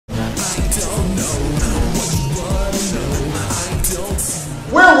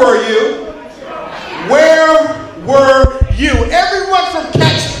were you? Where were you? Everyone from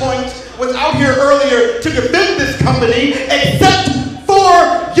Catch Point was out here earlier to defend this company except for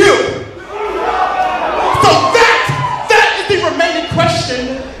you. So that is the remaining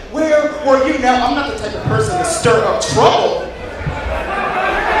question. Where were you? Now, I'm not the type of person to stir up trouble.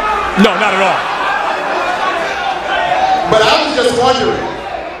 No, not at all. But I was just wondering.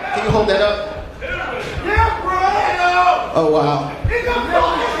 Can you hold that up? Oh, wow.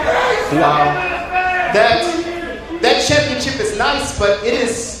 Wow. That championship is nice, but it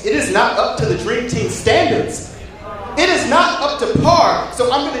is not up to the Dream Team standards. It is not up to par, so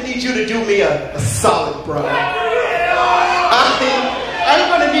I'm going to need you to do me a solid, bro. I'm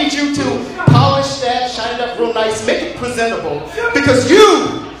going to need you to polish that, shine it up real nice, make it presentable, because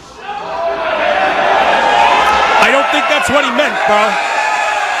you... I don't think that's what he meant, bro.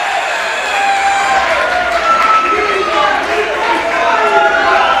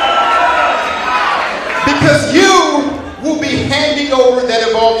 Because you will be handing over that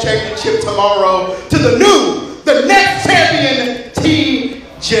Evolve Championship tomorrow to the next champion,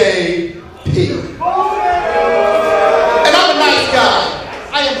 TJP. And I'm a nice guy.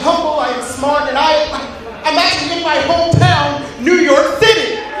 I am humble, I am smart, and I'm actually in my hometown, New York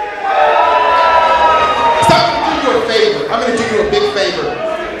City. So I'm going to do you a favor. I'm going to do you a big favor.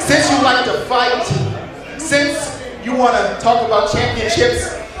 Since you like to fight, since you want to talk about championships,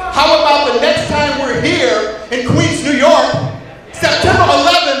 how about the next time we're here in Queens, New York, September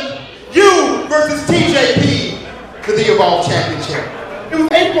 11th, you versus TJP for the Evolve Championship. It was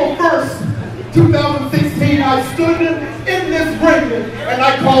April 1st, 2016. I stood in this ring and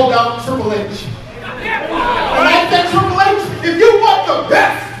I called out Triple H. And I said, Triple H, if you want the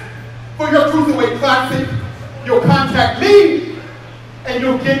best for your Cruiserweight Classic, you'll contact me and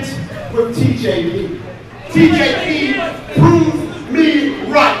you'll get with TJP. TJP proves me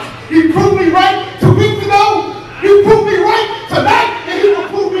right. He proved me right 2 weeks ago. You proved me right tonight, and he will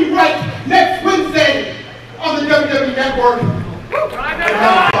prove me right next Wednesday on the WWE Network.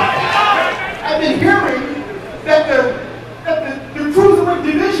 I've been hearing that the Cruiserweight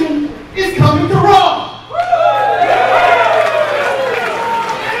division is coming to Raw.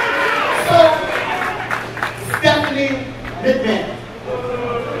 So, Stephanie McMahon.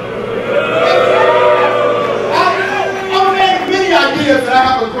 That I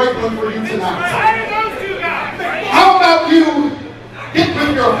have a great one for you tonight. How about you get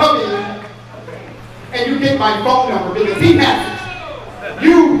with your hubby and you get my phone number because he has it.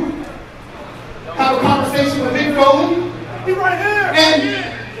 You have a conversation with Mick Foley and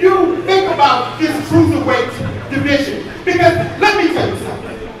you think about this Cruiserweight division because let me tell you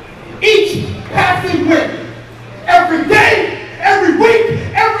something. Each passing win, every day, every week,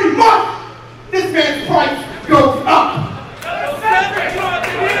 every month, this man's price goes up.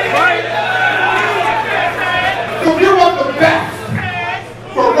 So if you want the best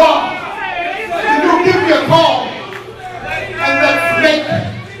for Raw, then you'll give me a call and let's make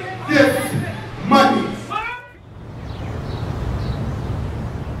this money.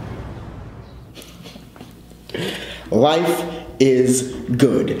 Life is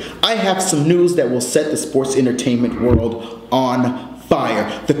good. I have some news that will set the sports entertainment world on fire.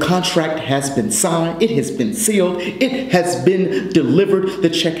 The contract has been signed, it has been sealed, it has been delivered, the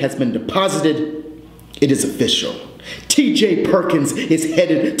check has been deposited. It is official. TJ Perkins is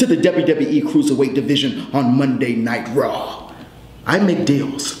headed to the WWE Cruiserweight division on Monday Night Raw. I make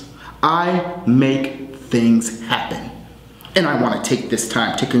deals. I make things happen. And I want to take this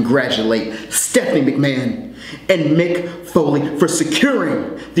time to congratulate Stephanie McMahon and Mick Foley for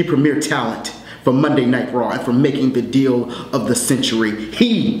securing the premier talent for Monday Night Raw and for making the deal of the century.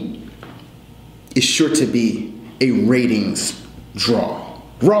 He is sure to be a ratings draw.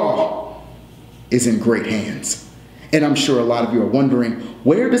 Raw is in great hands. And I'm sure a lot of you are wondering,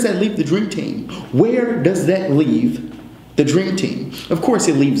 where does that leave the Dream Team? Where does that leave the Dream Team? Of course,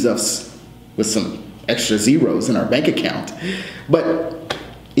 it leaves us with some extra zeros in our bank account, but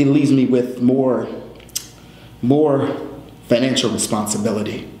it leaves me with more financial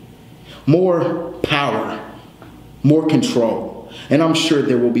responsibility, more power, more control. And I'm sure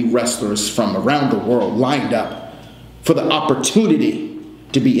there will be wrestlers from around the world lined up for the opportunity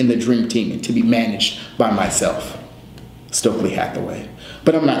to be in the Dream Team and to be managed by myself, Stokely Hathaway.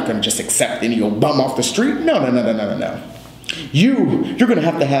 But I'm not going to just accept any old bum off the street. No. You are going to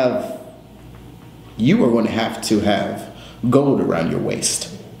have to have gold around your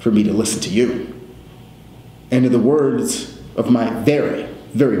waist for me to listen to you. And in the words of my very,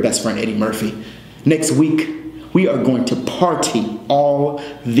 very best friend Eddie Murphy, next week We are going to party all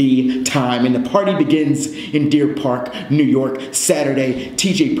the time. And the party begins in Deer Park, New York, Saturday.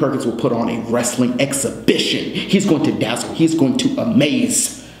 TJ Perkins will put on a wrestling exhibition. He's going to dazzle. He's going to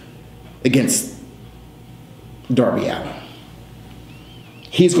amaze against Darby Allin.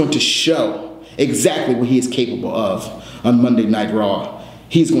 He's going to show exactly what he is capable of on Monday Night Raw.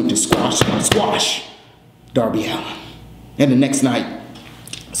 He's going to squash Darby Allin. And the next night,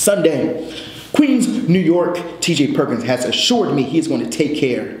 Sunday, Queens, New York, TJ Perkins has assured me he's going to take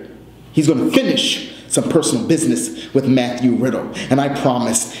care. He's going to finish some personal business with Matthew Riddle. And I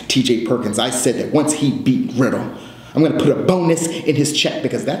promised TJ Perkins, I said that once he beat Riddle, I'm going to put a bonus in his check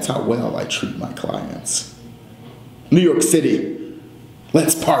because that's how well I treat my clients. New York City,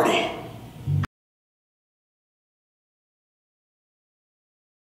 let's party.